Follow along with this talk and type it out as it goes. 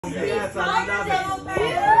Yes, I love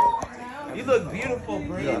it. You look beautiful,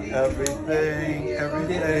 Bree. Everything.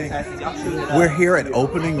 We're here at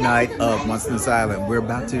opening night of Once on This Island. We're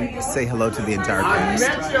about to say hello to the entire cast. I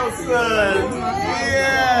met your son.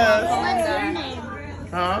 Yes. What's your name?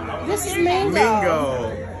 Huh? This is Mingo.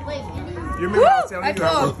 Mingo. You remember I was telling you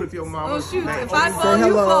I worked with your mama? Oh shoot, if I Say fall, you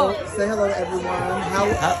hello. fall. Say hello to everyone.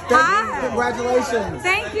 Hi. Congratulations.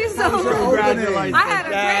 Thank you so How was your much. opening? I had a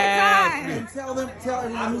great time. And tell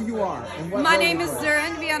everyone who you are. And what My role name you is play.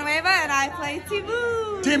 Zurin Villanueva and I play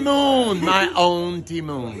Timoon. Timoon, my own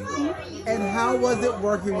Timoon. And how was it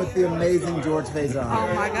working with the amazing George Faison?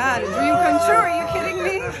 Oh my God, a dream come true. Are you kidding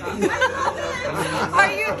me?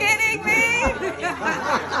 Are you kidding me?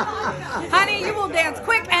 Honey, you will dance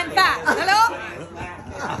quick and fast. Hello?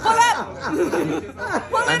 Pull up!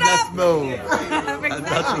 Pull it Let's up! move. And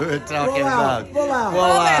that's what we're talking about. Pull out.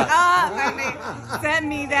 Pull it up, honey. Send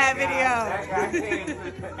me that video.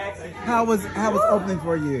 How was opening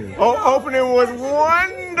for you? Oh, opening was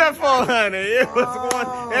wonderful, honey. It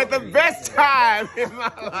was at the best time in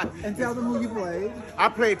my life. And tell them who you played. I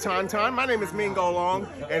played Tauntaun. My name is Mingo Long.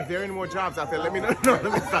 And if there are any more jobs out there, let me know. No,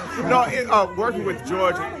 let me stop. No, working with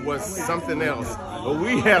George was something else. But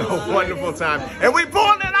we had a wonderful time. And we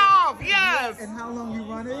pulled it off, yes! And how long you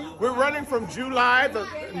running? We're running from July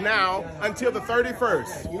now until the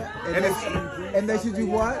 31st. Yeah. And they should do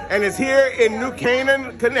what? And it's here in New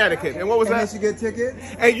Canaan, Connecticut. And what was And that? they should get tickets?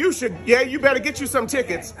 And you should, you better get you some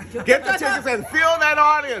tickets. Get the tickets and fill that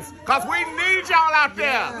audience, because we need y'all out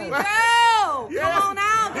there. Go! Yes. Come on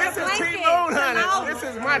out. This is Blanket. Timoon, honey. Come out. This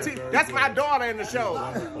is my team. That's my daughter in the show.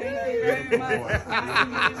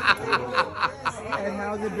 And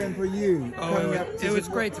how's it been for you? It was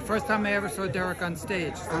great. It's the first time I ever saw Derek on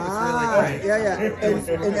stage. So it was really great. Yeah.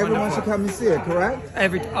 And everyone should come and see it, correct?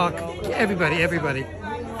 Everybody.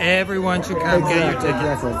 Everyone should come get your ticket.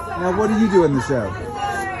 Exactly. Now, what do you do in the show?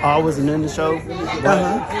 I wasn't in the show, but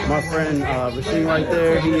my friend Rasheen right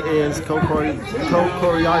there, he is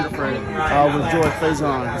co-choreographer with George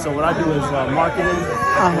Faison. So what I do is marketing,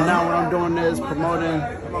 and now what I'm doing is promoting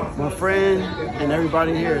my friend and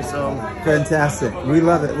everybody here. So Fantastic. We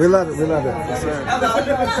love it. yes, sir.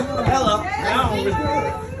 Hello.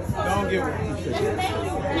 Don't give it.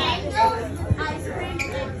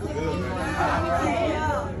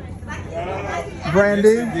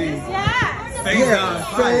 Brandy? Yeah.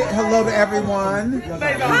 Say hello to everyone.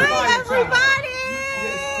 Hi, everybody!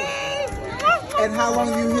 And how long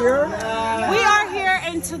are you here? We are here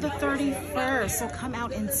until the 31st, so come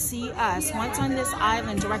out and see us. Once on This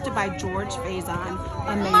Island, directed by George Faison.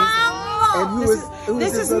 Amazing. And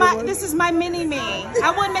This is my mini me.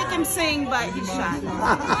 I wouldn't make him sing, but he's shy.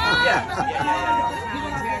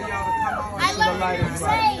 I love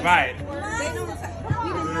you. Right.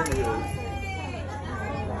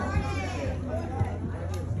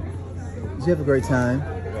 Did you have a great time?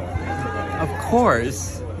 Of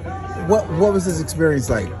course. What was this experience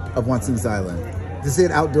like of Once on This Island? To see it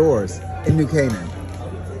outdoors in New Canaan.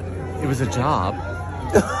 It was a job.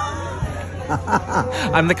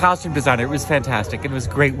 I'm the costume designer. It was fantastic. It was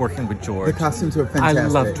great working with George. The costumes were fantastic. I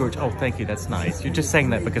love George. Oh, thank you. That's nice. You're just saying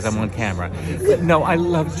that because I'm on camera. But no, I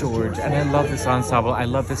love George, and I love this ensemble. I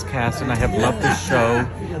love this cast, and I have loved this show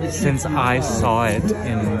since I saw it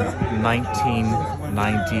in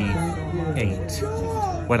 1998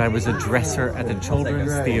 when I was a dresser at the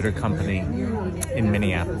Children's Theater Company in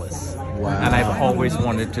Minneapolis. Wow. And I've always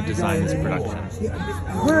wanted to design this production.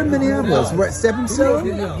 We're in Minneapolis. We're at Stepping Stone?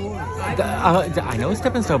 I know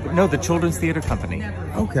Stepping Stone, but no, the Children's Theater Company.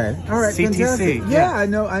 Okay. All right. CTC. Fantastic. Yeah, I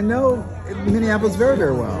know Minneapolis very,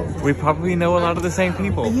 very well. We probably know a lot of the same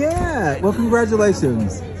people. Yeah. Well,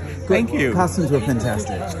 congratulations. Thank you. Costumes were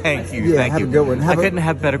fantastic. Thank you. Yeah, Thank have you. a good one. I couldn't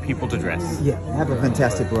have better people to dress. Yeah, have a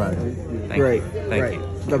fantastic run. Great. Thank you.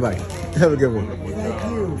 Bye-bye. Have a good one.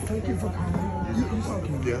 Thank you for coming.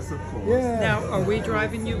 Yes, of course. Yeah. Now, are we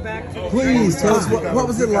driving you back to Please tell us what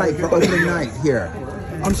was it like for opening night here?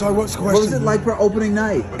 I'm sorry, what's the question? What was it like for opening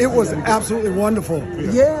night? It was absolutely wonderful.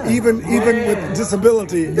 Yeah. Even with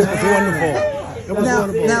disability, it was wonderful. It was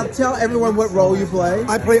wonderful. Now tell everyone what role you play.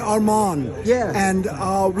 I play Armand. Yeah. And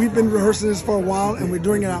we've been rehearsing this for a while, and we're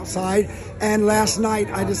doing it outside. And last night,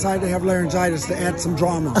 I decided to have laryngitis to add some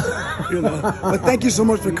drama. But thank you so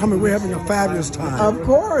much for coming. We're having a fabulous time. Of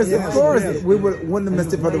course. Yes. We wouldn't have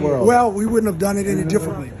missed it for the world. Well, we wouldn't have done it any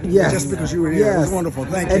differently. Yes. Just because you were here. Yes. It was wonderful.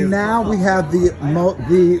 Thank you. And now we have the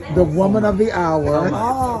woman of the hour.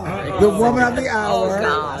 The woman of the hour. Oh,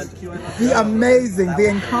 God. The amazing, the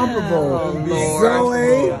incomparable.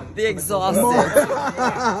 Zoe. The exhausted.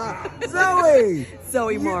 Zoe.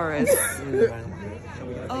 Zoe Morris.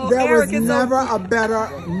 there was Eric is never a better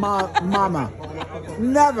mama.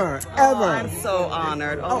 Never, ever. I'm so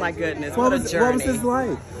honored. Oh my goodness, what a journey. What was this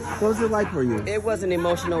like? What was it like for you? It was an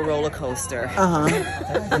emotional roller coaster.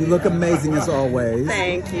 You look amazing as always.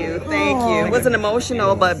 Thank you, thank you. It was an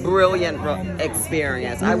emotional but brilliant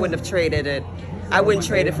experience. I wouldn't have traded it. I wouldn't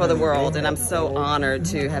trade it for the world, and I'm so honored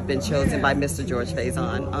to have been chosen by Mr. George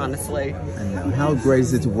Faison, honestly. I know. How great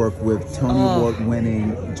is it to work with Tony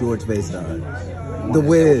Award-winning George Faison? The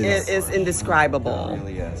Wiz. It is indescribable.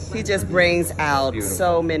 He just brings out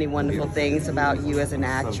so many wonderful things about you as an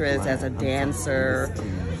actress, as a dancer,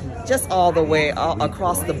 just all the way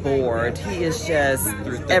across the board. He is just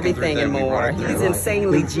everything and more. He's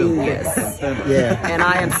insanely genius. Yeah. And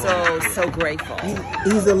I am so grateful.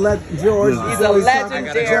 He's a George. He's a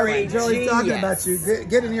legendary Joey's talking about you.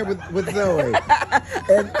 Get in here with Zoe.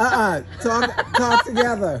 And talk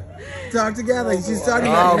together. Talk together. She's talking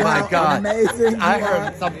about my God. Amazing. I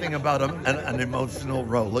heard something about an emotional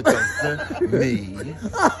roller coaster. Me.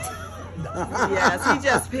 Yes, he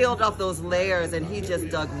just peeled off those layers and he just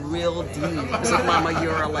dug real deep with Mama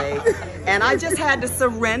Yurley. And I just had to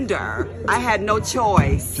surrender. I had no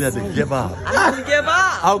choice. You had to give up. I had to give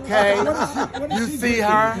up. Okay. You see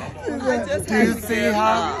her? Do you see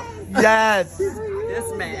her? Yes.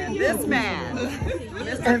 This man.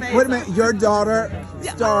 And wait a minute, your daughter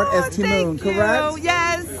starred as Timoon, correct?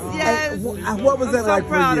 Yes. And what was that like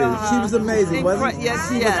for you? She was amazing, wasn't she? Yes,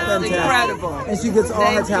 She was fantastic. incredible. And she gets all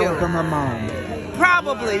her talent from her mom.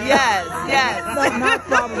 Probably, yes. Not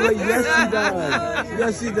probably, yes she does.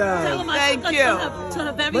 Yes she does. Thank you. To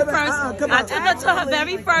her very first, I took her to her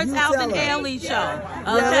very first Alvin Ailey show.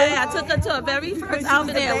 Okay, I took her to her very first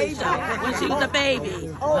Alvin Ailey show when she was a baby.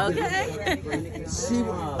 Okay. She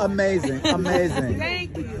amazing.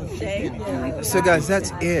 Thank you. So guys,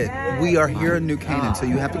 that's it. We are here in New Canaan, so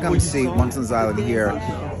you have to come see Once on this Island here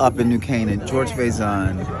up in New Canaan. George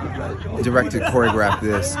Faison directed, choreographed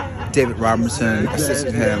this. David Robertson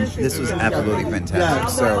assisted him. This was absolutely fantastic.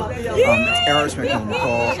 So it's Eric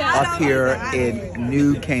McCall up here in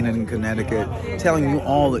New Canaan, Connecticut, telling you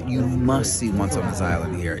all that you must see Once on this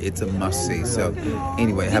Island here. It's a must see. So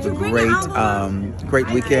anyway, have a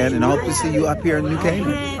great weekend, and I hope to see you up here in New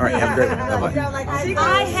Canaan. All right, have a great one. Bye-bye.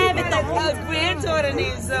 I have it. The granddaughter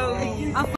named Zoe.